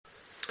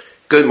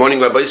Good morning,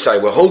 Rabbi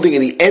Isai. We're holding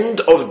in the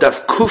end of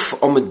Daf Kuf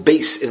Omid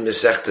Beis in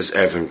Masechtas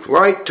Eruvin,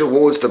 right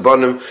towards the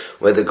bottom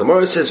where the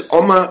Gemara says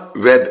Oma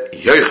Reb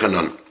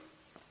Yochanan,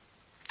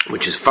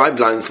 which is 5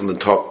 lines from the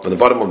top, from the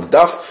bottom of the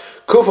Daf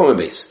Kuf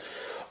Omid Beis.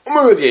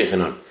 Oma Reb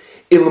Yochanan,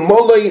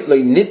 Ilmolei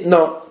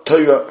le'nitna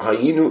Torah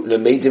hayinu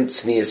le'medim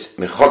tznius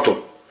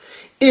mechotul.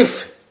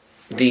 If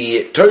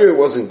the Torah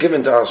wasn't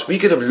given to us, we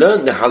could have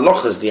learned the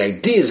halachas, the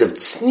ideas of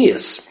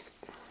tznius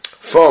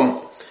from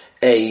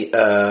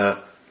a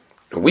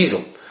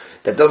weasel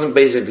that doesn't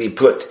basically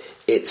put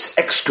its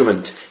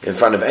excrement in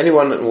front of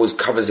anyone and always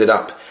covers it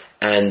up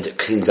and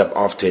cleans up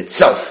after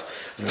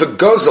itself. The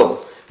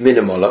gozel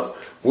minimola,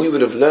 we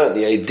would have learned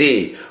the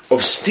idea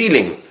of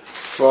stealing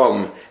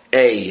from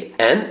a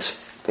ant,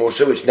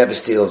 also which never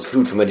steals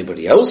food from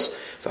anybody else.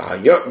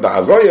 And we would have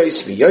learned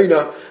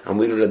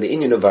the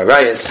inyan of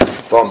varayas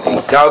from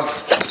a dove.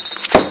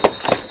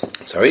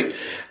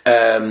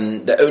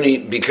 That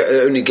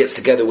only gets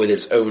together with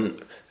its own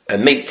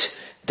mate.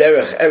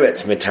 Derech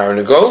eretz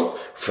metarnagol,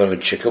 from a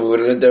chicken we would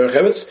have learned derech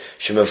eretz.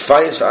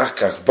 Shemafayis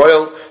v'achkach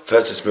boil,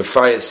 first it's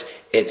mafayis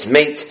its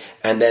mate,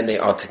 and then they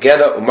are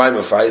together. Umay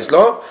mafayis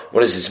law.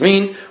 What does this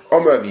mean?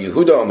 Omer Rav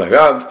Yehuda, Omer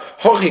Rav,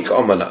 hochik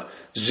omala,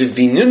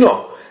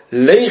 zuvinuno,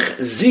 leich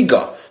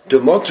ziga,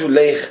 domotu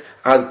leich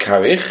ad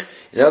karich.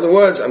 In other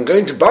words, I'm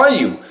going to buy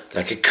you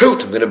like a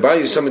coat. I'm going to buy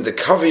you something to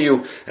cover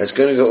you that's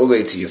going to go all the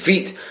way to your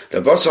feet.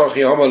 And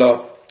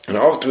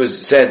afterwards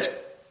it said,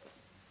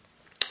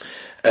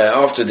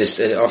 after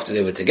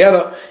they were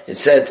together, it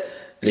said,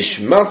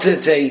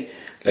 Lishmatete,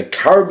 the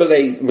carbate,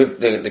 the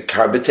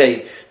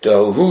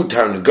hu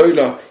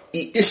tarnagola,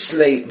 I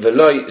isle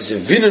veloy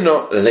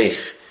zevinana lech.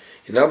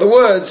 In other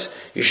words,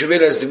 you should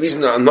realize the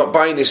reason that I'm not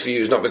buying this for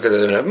you is not because I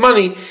don't have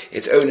money,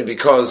 it's only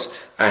because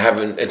I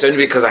haven't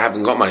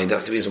got money.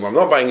 That's the reason why I'm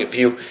not buying it for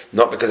you,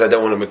 not because I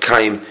don't want to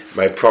mekayim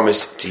my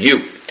promise to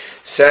you.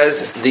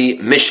 Says the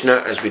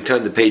Mishnah as we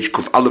turn the page,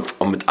 Kuf Aleph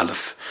Omid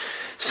Aleph.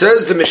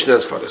 Says the Mishnah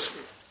as follows.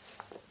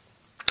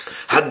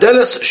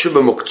 Hadelas Shuba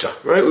Muktzah,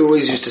 right? We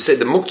always used to say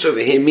the Muktzah over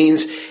here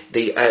means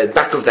the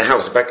back of the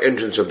house, the back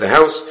entrance of the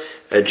house.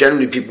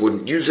 Generally people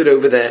wouldn't use it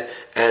over there,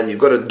 and you've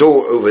got a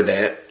door over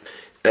there.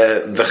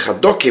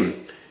 V'chadokim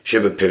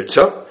Shuba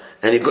Pirtzah,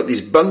 and you've got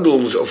these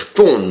bundles of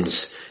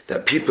thorns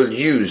that people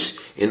use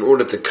in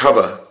order to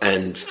cover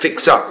and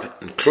fix up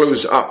and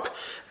close up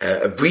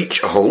a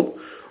breach, a hole.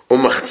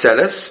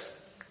 Umachzeles,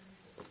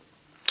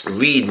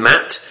 reed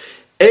mat,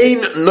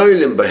 ein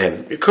noilim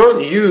bahem. You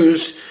can't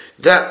use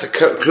that to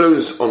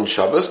close on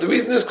Shabbos. The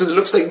reason is because it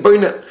looks like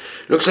boinet,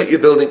 looks like you're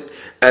building.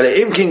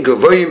 Unless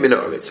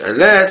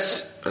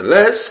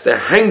they're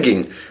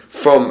hanging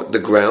from the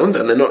ground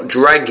and they're not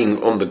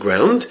dragging on the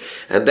ground,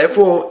 and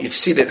therefore you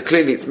see that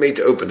clearly it's made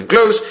to open and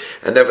close,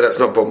 and therefore that's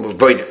not a problem of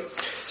boinet.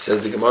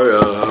 Says the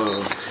Gemara,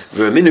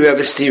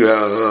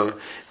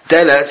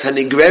 Delas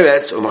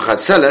hanigreres or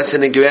machatzelas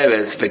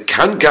hanigreres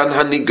v'kankan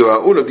hanigra.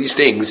 All of these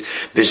things,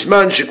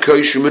 bisman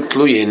shekoishu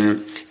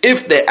metluyin.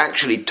 If they're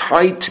actually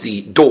tied to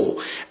the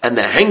door and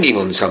they're hanging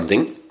on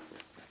something,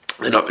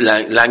 they're not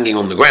landing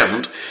on the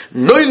ground.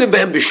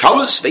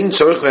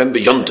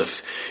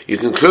 You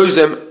can close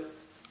them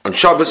on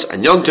Shabbos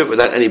and Yontif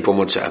without any problem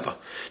whatsoever.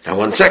 Now,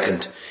 1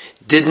 second.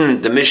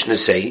 Didn't the Mishnah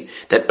say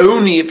that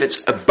only if it's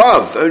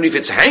above, only if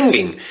it's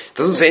hanging? It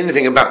doesn't say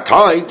anything about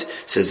tied.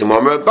 Says the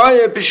Mamre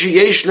Abaya,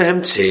 Bishiyesh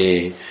Lehem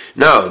Tzeh.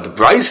 No, the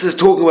Bryce is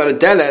talking about a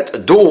delet, a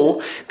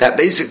door that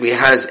basically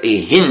has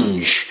a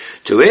hinge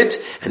to it,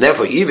 and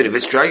therefore even if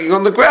it's dragging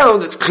on the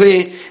ground, it's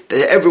clear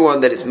to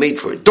everyone that it's made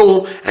for a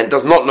door, and it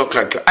does not look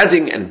like you're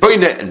adding and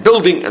boinet and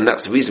building, and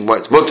that's the reason why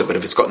it's mutter. But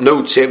if it's got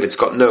no tziv, it's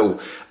got no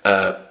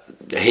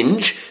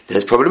hinge, then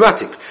it's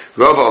problematic.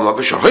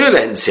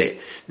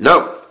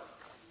 No.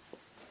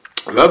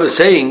 Rabbi is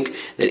saying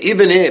that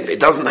even if it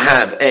doesn't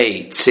have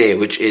a tzeh,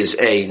 which is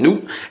a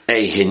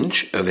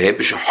hinge over here,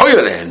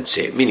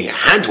 meaning it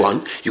had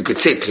one, you could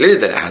say clearly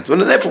that it had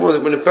one, and therefore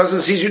when a person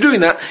sees you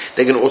doing that,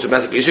 they can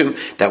automatically assume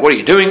that what are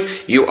you doing?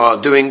 You are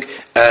doing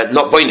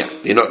not boina.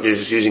 You're not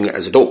just using it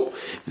as a door.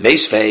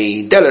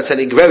 Meisvei delas and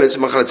igreves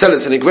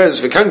machatzelas and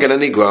igreves v'kankan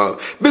and igra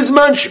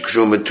bizman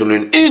shekshum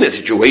etulin, in a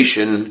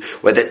situation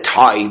where they're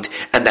tied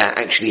and they're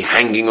actually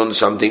hanging on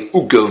something.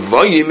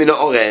 Ugavayim in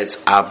haaretz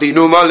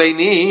avinu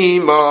malenima.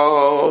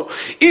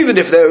 Even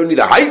if they're only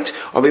the height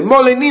of a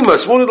malenima,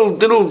 small little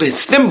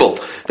thimble,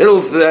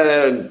 little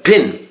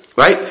pin.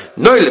 Right?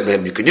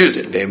 Noilem, you can use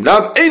it.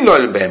 What do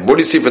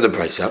you see from the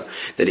price?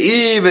 That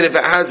even if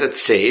it has a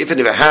tzeh, even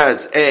if it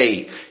has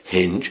a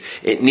hinge,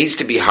 it needs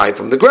to be high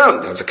from the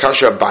ground. That's a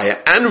kasha Abaya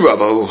and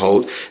Rava who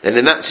hold that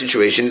in that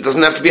situation it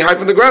doesn't have to be high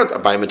from the ground.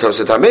 Abaya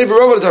metaros tamei,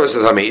 Rava metaros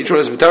tamei. Each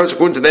one is metaros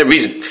according to their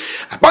reason.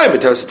 Abaya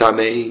metaros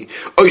tamei,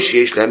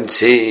 oishesh lem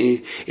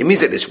tzeh. It means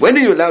that this. When are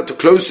you allowed to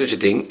close such a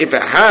thing? If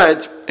it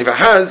has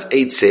a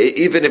tzeh,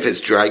 even if it's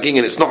dragging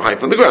and it's not high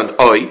from the ground,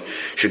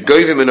 should go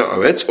him in a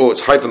oretz, or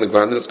it's high from the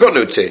ground and it's got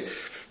no tzeh.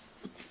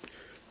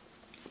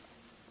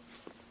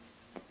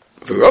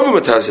 For Rava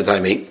Matas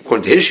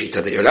according to his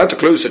shita, that you're allowed to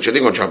close such a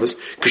thing on Shabbos,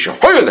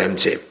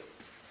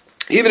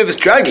 even if it's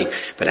dragging,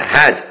 but it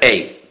had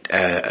a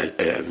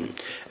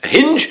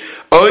hinge,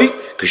 or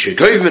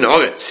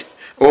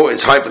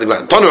it's high for the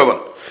ground.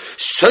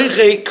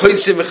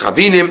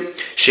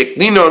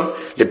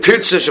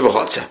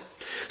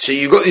 So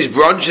you've got these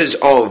branches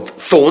of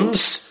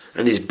thorns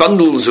and these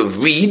bundles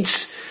of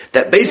reeds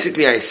that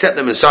basically I set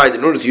them aside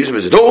in order to use them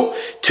as a door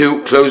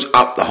to close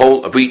up the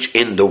hole, a breach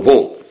in the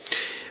wall.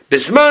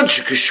 If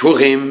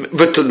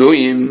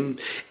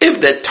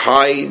they're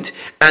tied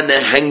and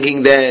they're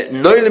hanging there,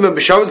 you've got the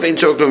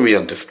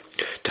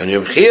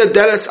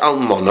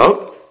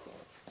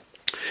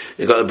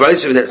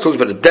brayso that talks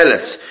about the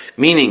delas,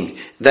 meaning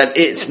that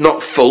it's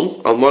not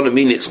full. Almana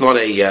meaning it's not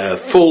a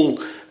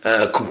full,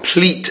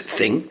 complete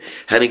thing.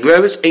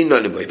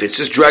 If it's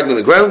just dragging on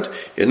the ground,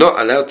 you're not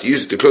allowed to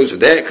use it to close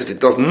it there because it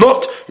does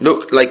not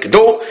look like a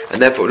door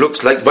and therefore it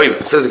looks like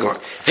boima. Says the Gemara.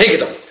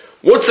 Hegedam.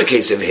 What's the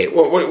case over here?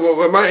 What's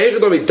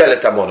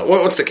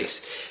the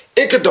case?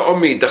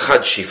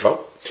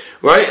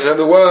 Right? In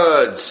other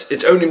words,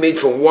 it's only made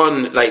from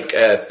one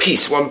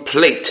piece, one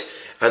plate,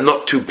 and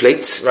not two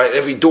plates, right?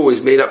 Every door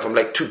is made up from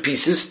two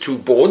pieces, two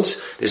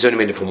boards. It's only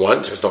made it from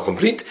one, so it's not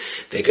complete.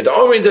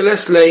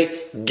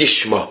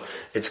 Gishma.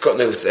 It's got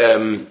no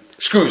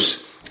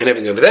screws and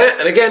everything over there,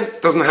 and again,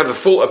 doesn't have the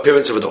full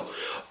appearance of a door.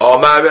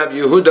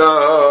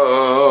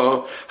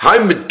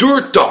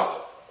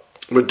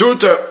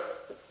 Medurta.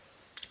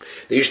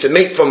 They used to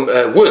make from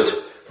wood,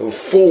 from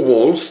 4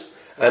 walls,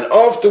 and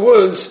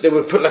afterwards they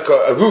would put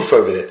a roof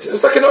over it.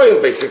 It's like an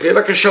oil, basically,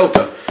 like a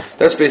shelter.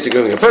 That's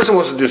basically when a person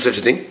wants to do such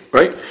a thing,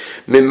 right?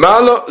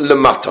 Mimala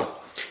lemata.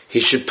 He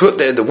should put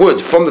the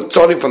wood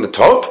starting from the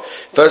top.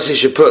 First he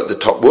should put the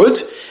top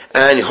wood,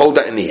 and you hold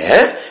that in the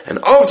air, and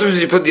afterwards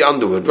you put the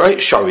underwood,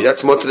 right? Shari,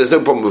 that's motor, there's no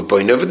problem with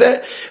bone over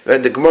there.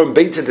 The Gemara in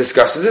Beitza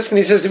discusses this, and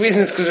he says the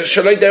reason is because it's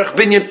shalai derech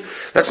binyan.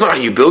 That's not how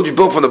you build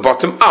from the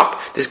bottom up.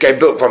 This guy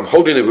built from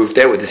holding the roof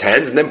there with his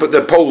hands, and then put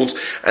the poles,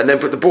 and then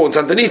put the boards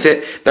underneath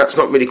it. That's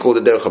not really called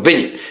a derech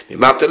binyan.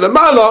 Mimata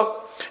lemala,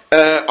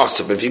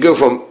 asab. If you go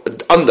from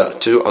under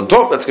to on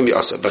top, that's going to be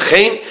asab.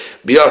 V'chein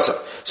biyasa.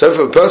 So if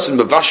a person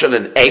mevashal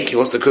an egg, he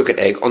wants to cook an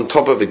egg on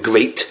top of a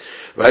grate,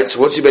 right? So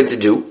what's he meant to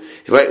do?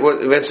 Right,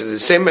 the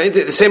same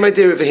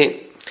idea over here.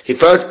 He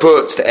first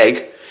puts the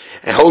egg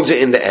and holds it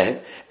in the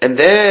air, and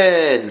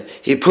then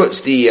he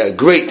puts the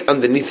grate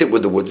underneath it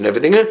with the wood and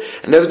everything, and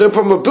there's no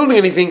problem of building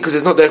anything because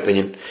it's not their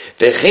opinion.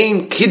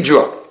 Vechein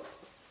kidra.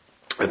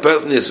 A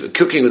person is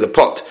cooking with a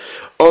pot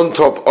on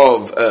top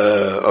of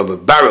a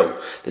barrel.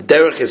 The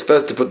derech is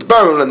first to put the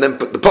barrel and then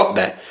put the pot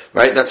there,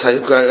 right? That's how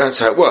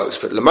it works.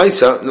 But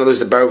lemaisa, in other words,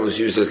 the barrel was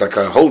used as like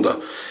a holder,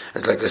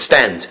 as like a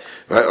stand.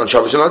 Right, on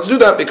Shabbos you're allowed to do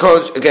that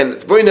because, again,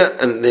 it's boina,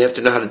 and they have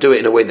to know how to do it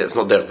in a way that's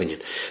not their opinion.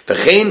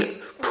 V'chein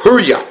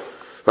purya,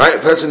 right, a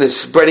person is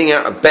spreading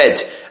out a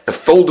bed, a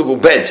foldable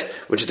bed,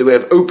 which is the way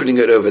of opening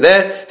it over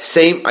there,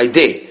 same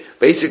idea.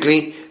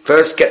 Basically,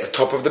 first get the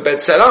top of the bed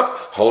set up,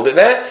 hold it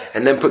there,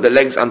 and then put the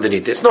legs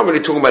underneath it. It's not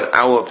really talking about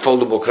our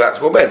foldable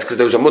collapsible beds, because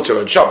those are mutter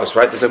on Shabbos,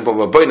 right? There's no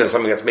problem with boina,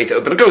 something that's made to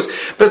open and close,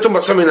 but it's talking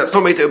about something that's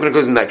not made to open and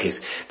close in that case.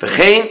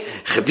 V'chein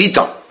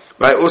chavita.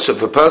 Right, also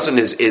if a person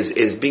is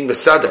being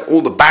besada,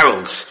 all the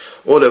barrels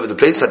all over the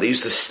place, like they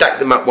used to stack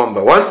them up one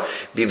by one,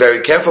 be very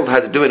careful how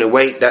to do it in a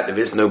way that there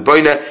is no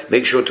boina.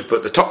 Make sure to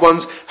put the top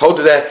ones, hold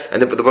it there, and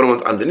then put the bottom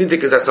ones underneath it,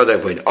 because that's not their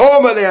boina.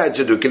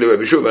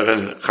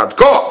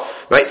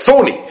 Right,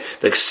 thorny.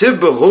 Like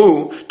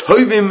sibbahu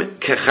toivim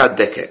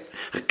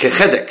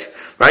kechedek.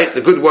 Right,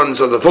 the good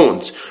ones are the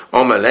thorns.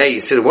 Omalei,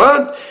 you said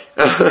what?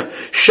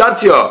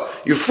 Shatya,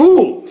 you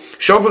fool.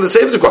 Shavul the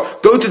save the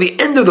crop. Go to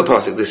the end of the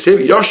pasuk. The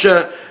siv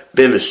yosha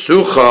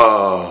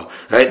b'mesucha.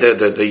 Right,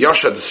 the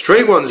yosha, the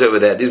straight ones over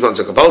there. These ones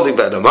are kavaldik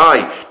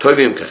b'adamai.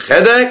 Tovim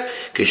kechedek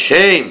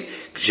kishem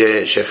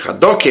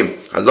shechadokim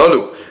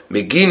halalu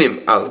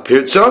meginim al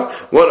pirza.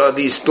 What are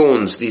these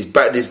thorns? These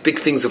big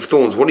things of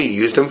thorns. What do you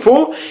use them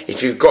for?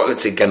 If you've got,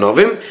 let's say,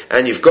 ganovim,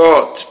 and you've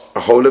got a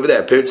hole over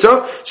there,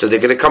 pirza, so they're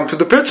going to come through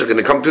the pirza, going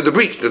to come through the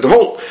breach, through the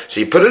hole. So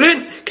you put it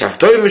in.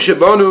 Kaftoivim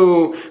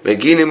shebanu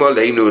meginim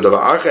aleinu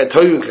dava'acha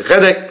tovim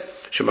kechedek.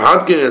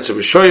 Shemahadkin and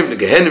Sabashoim, the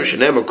Gehenim,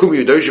 Shenem, Akubi,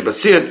 Yudosha,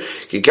 Basian,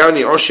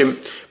 Kikani, Oshim,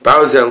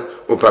 Bauzel,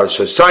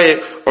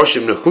 Upasosayek,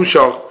 Oshim,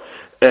 Nechushach,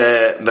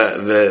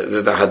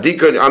 the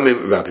Hadika,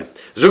 Amim, Rabbim.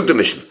 Zug the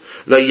Mishnah.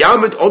 La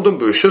Yamid Odom,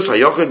 Bershus,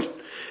 Hayochid,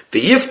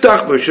 the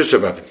Yiftach, Bershus,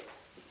 Rabbim.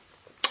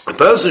 A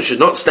person should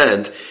not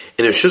stand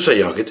in a Rishus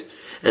HaYachid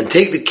and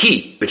take the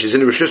key, which is in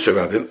the Rishus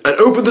HaRabbim, and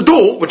open the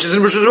door, which is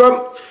in the Rishus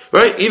HaRabbim.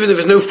 Right? Even if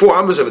there's no 4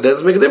 Amos over there, it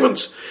doesn't make a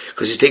difference.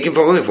 Because he's taking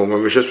from only from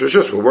one Rishus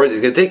Rishus. We're worried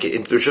he's going to take it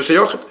into the Rishus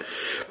HaYachid.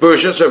 But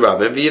Rishus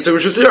HaRabbim, you have to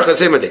Rishus HaYachid,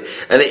 same idea.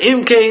 And the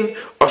Imkain,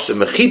 Asa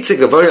Mechitze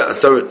Gavaya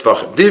Asar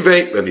Tvachim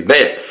Divrei, Rabbi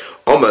Meir.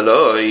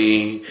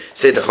 Omaloi,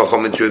 say the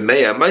Chacham into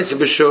Meir, Maise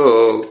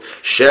B'Shog,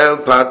 Shel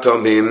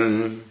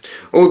Patomim.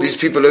 All these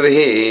people over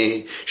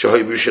here, they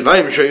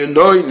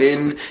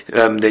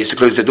used to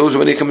close the doors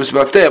when they come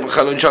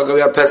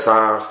to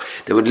Pesach.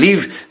 They would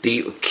leave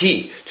the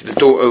key to the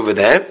door over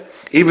there,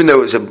 even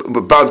though it's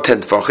above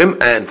 10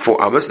 tefachim and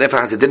 4 amas,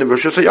 therefore has a din of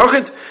Rosh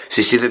Hashanah. So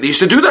you see that they used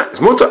to do that. It's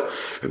mutter.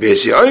 It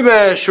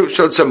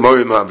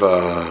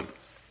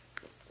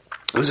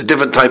was a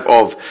different type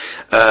of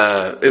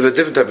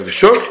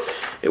shuk.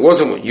 It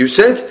wasn't what you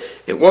said.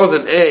 It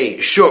wasn't a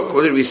shuk.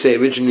 What did we say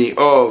originally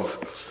of?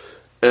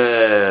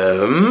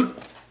 Where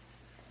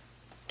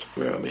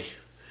are we?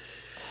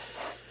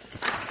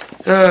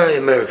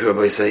 America, what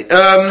do I say?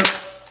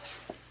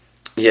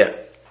 Yeah.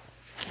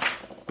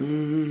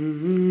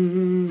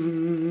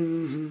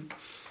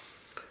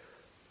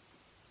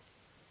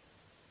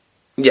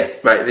 Yeah,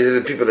 right. These are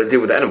the people that deal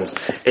with the animals.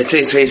 So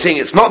he's saying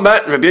it's not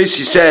that. Rabbi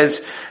Yossi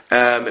says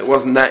it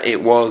wasn't that.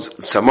 It was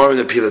Samar,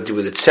 the people that deal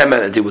with the tzema,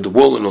 that deal with the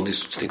wool and all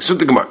these things. So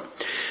the Gemara.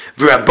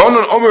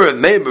 V'Rabbanon Omer of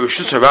Meir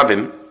b'Rishus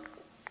Harabim.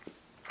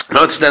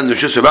 Now understand the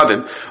Rishus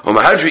Harabim or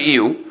Mahadri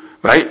Iu,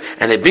 right?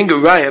 And they bring a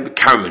raya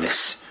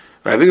b'karmenis.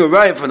 Right, we go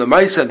right from the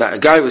Maisa that a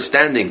guy was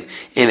standing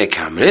in a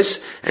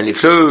Karmelis and he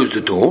closed the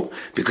door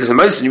because the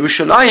Maisa in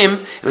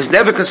Yerushalayim it was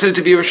never considered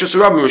to be a Rosh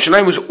Hashanah.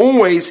 Yerushalayim was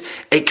always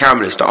a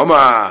Karmelis. The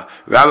Omar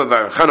Rabbi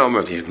Baruch Chana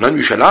Omar V'Yeknon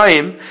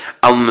Yerushalayim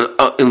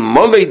Il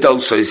Molei Dal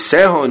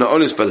Soiseho and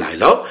Olis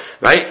B'Layla.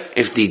 Right,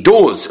 if the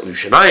doors of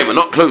Yerushalayim are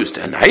not closed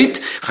at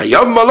night,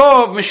 Chayav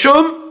Malov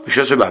Mishum.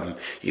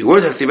 You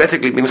would have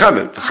theoretically been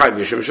Chamim, but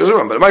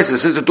the Maisa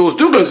says the doors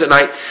do close at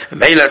night, and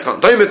maybe it's not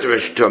doimet to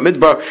a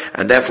midbar,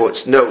 and therefore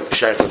it's no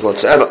shaykhut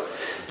whatsoever.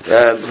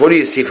 What do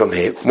you see from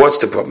here? What's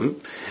the problem?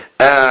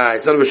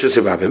 It's not a Rosh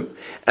Hashanah.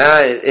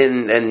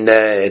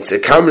 It's a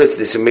Karmelis,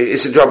 it's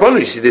a Drabbon.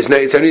 You see,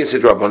 it's only a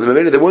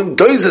Drabbon. There weren't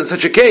goes in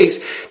such a case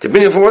to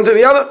bring it from one to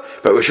the other.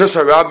 But Rosh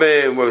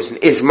Hashanah, where it's an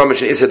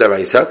Mamash and Issa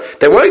Daraisa,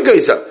 there weren't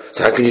goes up.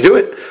 So how can you do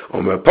it?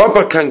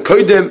 Papa can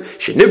koidem,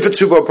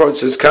 shenifetzuba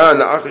process can,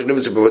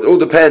 it all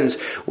depends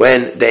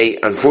when they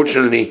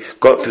unfortunately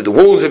got through the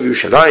walls of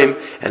Yerushalayim,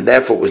 and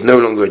therefore it was no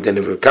longer a din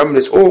of a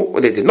Karmelis, or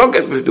they did not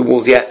get through the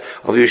walls yet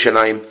of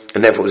Yerushalayim,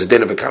 and therefore it was a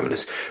din of a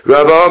Karmelis.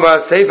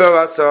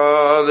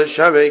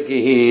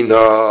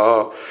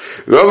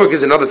 Rava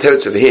gives another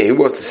teretz over here. He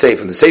wants to say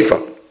from the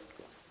Sefer.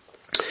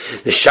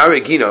 The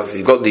Sharegina,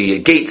 you've got the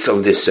gates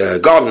of this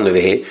garden over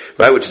here,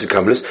 right, which is the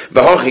Karmelis.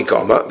 V'hachi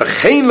kama,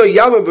 v'chein lo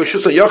yama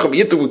b'rishus ha'yachal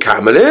v'yiftuk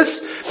Karmelis,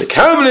 the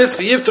Karmelis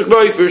v'yiftuk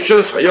lo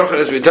b'rishus ha'yachal,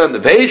 as we turn the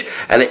page,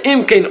 and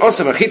im kein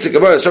osam ha'chitza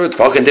gavah so it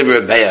tfach and dever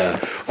Rebbeya.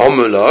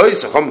 Omuloi,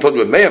 Sacham told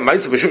Rebbeya,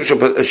 Maisa b'shuk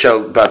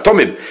shal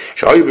ba'tomim,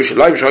 shayu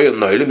b'shalayim shayu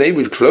noilim, they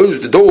would close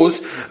the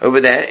doors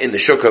over there, in the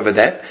shuk over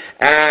there,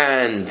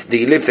 and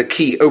they leave the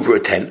key over a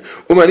 10.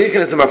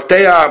 Umanichin is a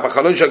mafteya,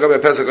 b'chalon shal gavah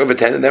pesach over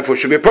 10, and therefore it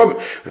should be a problem.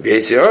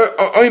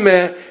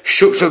 Oime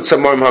shuk shal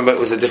tzamar Muhammad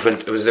was a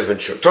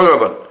different shuk.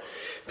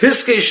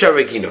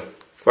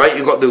 Right,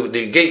 you got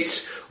the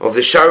gates of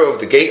the shower of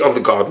the gate of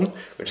the garden,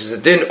 which is the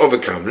din of a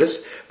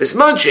Karmelis.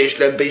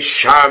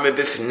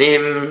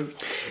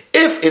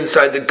 If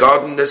inside the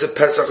garden there's a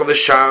pesach of the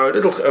shower, a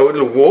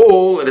little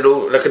wall,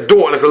 like a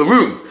door, like a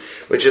room,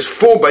 which is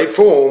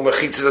 4x4,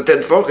 mechitzas aten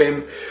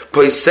tefachim,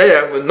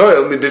 poiseach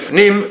v'noel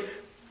mibifnim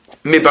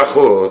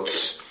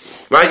mibachutz.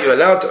 Right, you're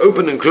allowed to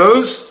open and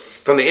close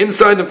from the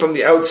inside and from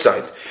the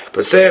outside.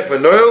 Poiseach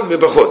v'noel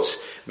mibachutz.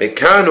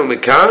 Mekan or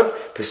mekan,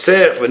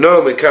 pesach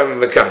v'noel mekan or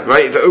mekan.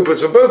 Right, if it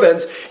opens from both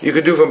ends, you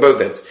can do from both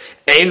ends.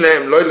 Ein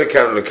lehem loy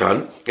lekan or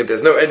lekan. If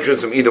there's no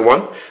entrance from either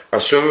one,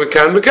 asum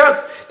mekan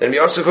mekan. Then we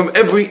also from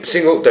every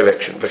single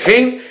direction.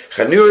 V'chein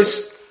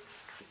chanuos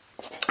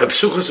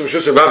absuchos Rosh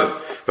Hashanah.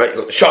 Right, you've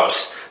got the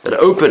shops that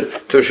are open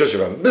to Rosh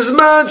Hashanah.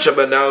 Bizman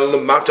shabanal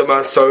l'mato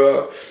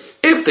ma'asara.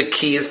 If the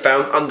key is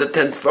found under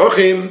 10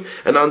 tefachim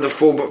and under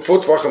 4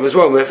 tefachim as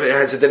well, if it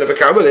has a din of a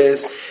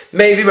Karmelis,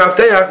 maybe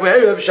mafteach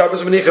me'erev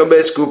Shabbos menicha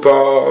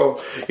be'skupa.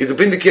 You can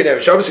bring the key and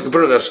have Shabbos, you can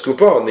put it on a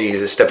skupa on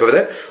the step over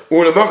there,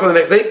 or the the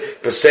next day,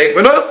 pesach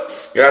v'not.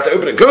 You have to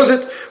open and close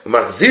it,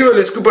 umachzira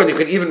le'skupa, and you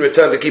can even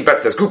return the key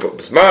back to the skupa.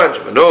 B'zman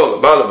shabanol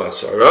l'mala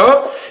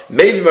ma'asara,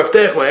 maybe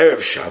mafteach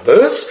me'erev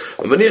Shabbos,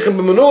 menicha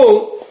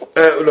be'manol,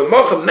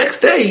 next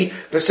day,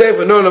 pesach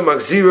v'not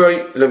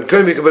l'machzira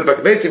l'mkoim, you can put it back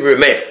to the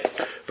Remeir.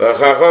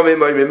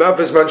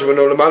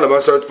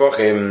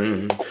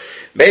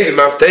 Maybe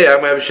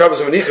mafteach may have Shabbos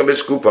v'nicha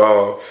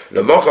b'skupa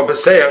l'mocha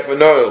b'seach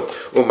v'noel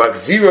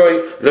u'machziroi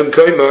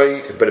l'mkoimoi.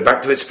 You can put it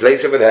back to its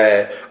place over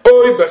there.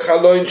 Oy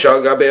b'chaloin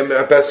shal gabe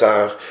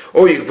pesach.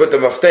 Or you can put the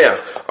mafteach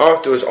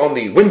afterwards on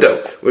the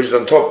window, which is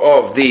on top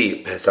of the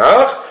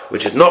pesach,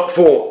 which is not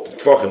 4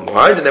 tefachim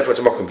wide, and therefore it's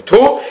a makom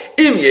b'tor.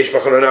 Im yesh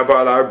b'chalon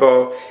ha'ba'al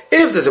arba.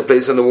 If there's a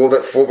place on the wall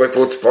that's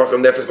 4x4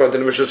 tefachim, therefore it's going to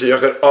the Rishus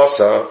HaYachid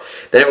asa,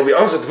 then it will be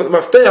also to put the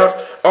mafteach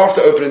after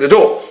opening the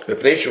door.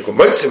 Because the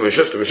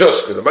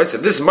Maisa,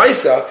 this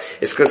Maisa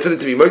is considered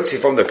to be Motzi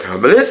from the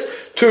Karmelis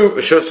to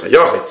Rishus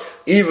HaYachid.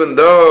 Even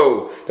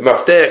though the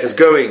mafteach is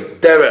going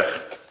derech,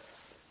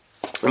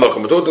 it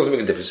doesn't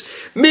make a difference.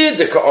 Says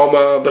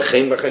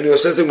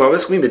the Gemara,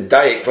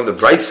 from the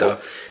Brisa,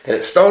 then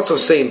it starts off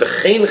saying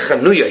B'chein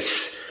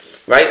chanuyos.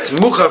 Right, it's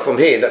mucha from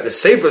here that the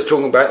Sefer is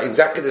talking about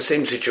exactly the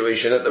same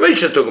situation that the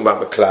Reish is talking about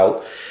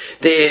McCloud.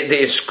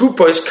 the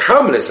skupos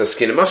karmelis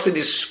skin. It must be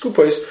these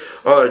skupos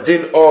are a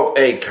din of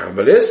a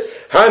karmelis.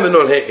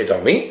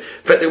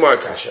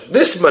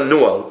 This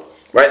manual,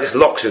 right, this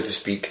lock, so to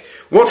speak,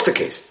 what's the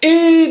case?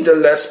 If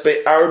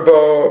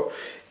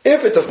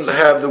it doesn't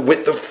have the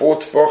width of 4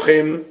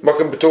 tefachim,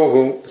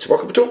 it's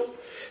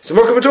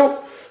makam betul.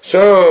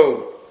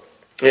 So,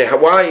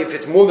 why, if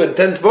it's more than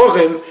 10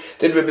 tefachim,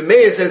 then Rebbe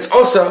Meir says it's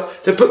also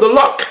to put the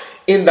lock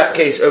in that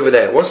case over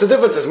there. What's the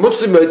difference? As much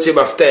from a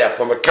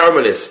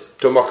karmelis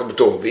to a makam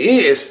betul.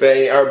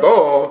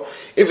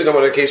 If it's not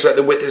in a case where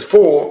the width is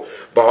 4,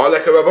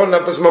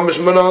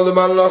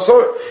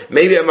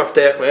 maybe a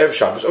maftech me'ev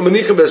Shabbos, or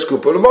menichem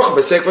be'skupa, or mocha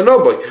be'sek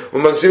v'noboy, or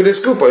mansir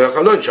be'skupa,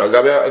 yachalon shal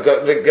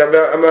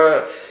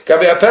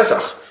gabi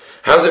a-pesach.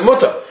 How's it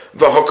mutter?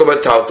 V'hokom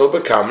atalto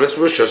be'kamlis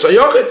rishus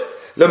ha'yochid.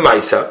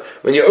 L'maisa,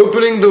 when you're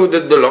opening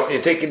the lock,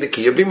 you're taking the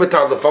key, you're being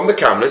metalto from the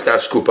kamlis, that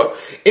skupa,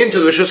 into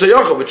the rishus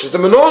ha'yochid, which is the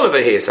menorah over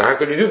here. So how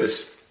could you do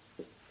this?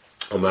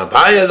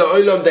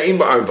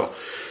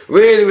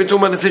 Really, we're talking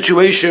about a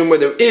situation where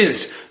there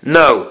is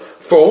no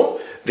 4.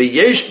 But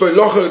the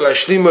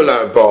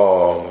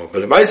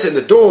mice in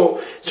the door,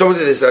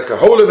 there's like a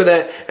hole over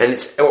there, and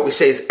it's what we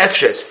say is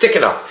efsha, it's thick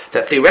enough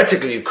that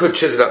theoretically you could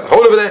chisel out the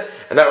hole over there,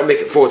 and that would make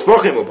it 4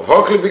 tefachim.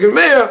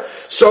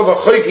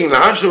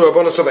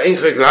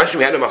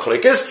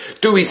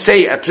 Do we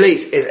say a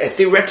place is a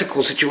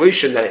theoretical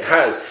situation that it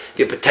has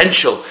the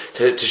potential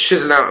to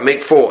chisel out and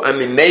make 4, and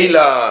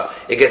mimela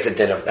it gets a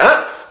din of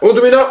that, or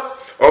do we not?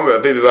 We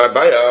learn from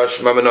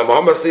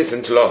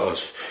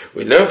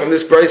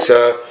this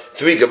brisa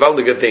 3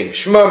 gavaldige things.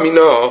 Shma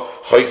mina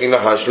choiking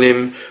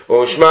lahashlim,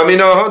 or shma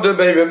mina hada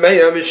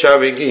be'remeya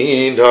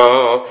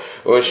mishavigina,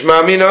 or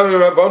shma mina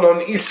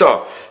rabbanon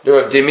isa. The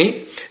Rav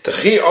Dimi,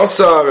 Tachi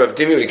Asa Rav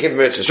Dimi, when he came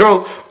from Eretz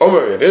Yisrael,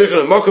 Omer Rav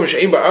Yechon Mokum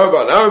She'im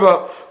Ba'arba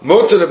Al-Arba,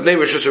 Motel B'nei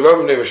Rishus Rav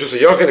B'nei Rishus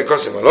Yochen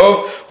Ekosim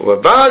Alov,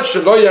 U'Bavad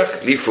Shelo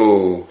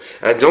Yachlifu.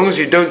 And as long as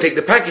you don't take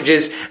the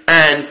packages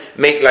and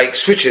make like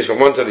switches from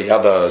one to the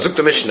other. Zuk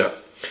the Mishnah.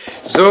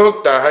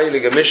 Zuk the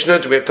Heilige Mishnah.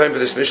 Do we have time for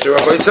this Mishnah,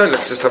 Rabbi Yisrael?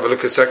 Let's just have a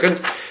look a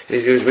second.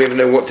 We even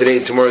know what today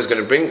and tomorrow is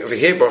going to bring over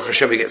here. Baruch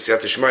Hashem, we get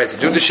Siyat Shemaya to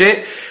do the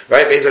share.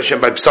 Right? Be'ez Hashem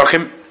by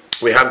Psachim.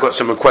 We have got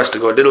some requests to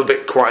go a little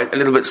bit quiet, a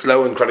little bit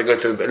slow, and try to go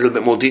through a little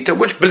bit more detail,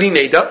 which Beli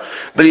Neder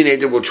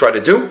will try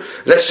to do.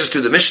 Let's just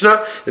do the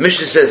Mishnah. The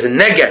Mishnah says,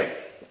 Negem,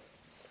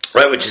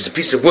 right, which is a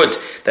piece of wood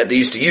that they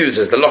used to use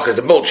as the lock, as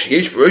the mulch.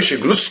 Yesh b'rosha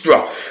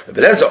glustra. Rabbi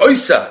Lezer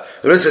oisa.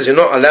 The Rebbe says you're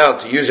not allowed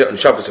to use it on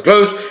Shabbos to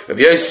close.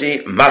 Rabbi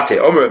Yossi mate.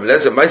 Omer Rabbi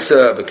Lezer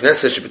maisa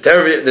b'knesset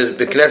sheb'terevia.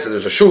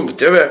 There's a shul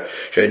b'terevia.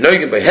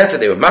 She'noigim b'heta.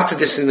 They were mate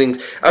this thing.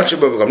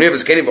 Actually, Rabbi Gamliel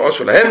was getting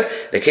b'osur lahem.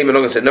 They came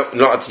along and said no,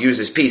 not to use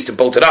this piece to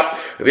bolt it up.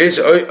 Rabbi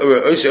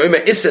Yossi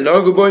oimer issa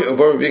nogu boy or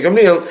Rabbi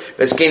Gamliel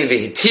was getting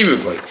v'hitiru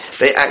boy.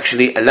 They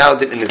actually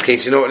allowed it in this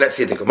case. You know what? Let's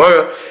see the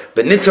Gemara.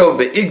 Benito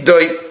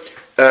be'igdoi.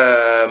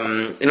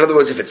 In other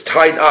words, if it's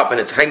tied up and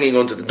it's hanging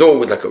onto the door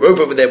with like a rope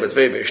over there, but it's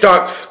very, very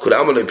stark,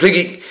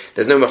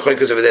 there's no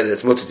machlokas over there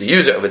that's mutter to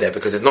use it over there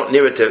because it's not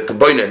nearer to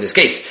Kabboina in this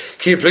case.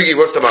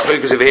 What's the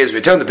machlokas over here? As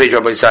we turn the page,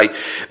 Rabbi say,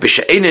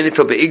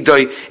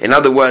 in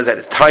other words, that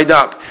it's tied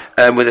up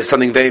where there's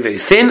something very, very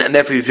thin, and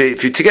therefore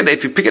if you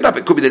pick it up,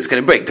 it could be that it's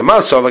going to break. The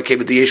Masava came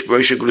with the Yesh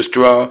Barosha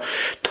Glustra,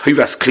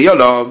 Toivas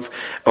Kliolov,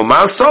 or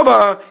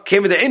Masava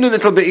came with the Inu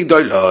Little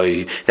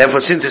Be'igdoi.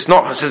 Therefore, since it's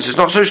not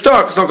so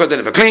stark, it's not got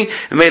to clean.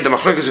 We made the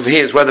machlokas over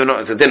here is whether or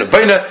not it's a din of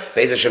Baina.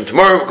 Be'ez Hashem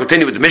tomorrow. We'll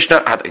continue with the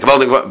Mishnah. Have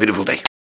a beautiful day.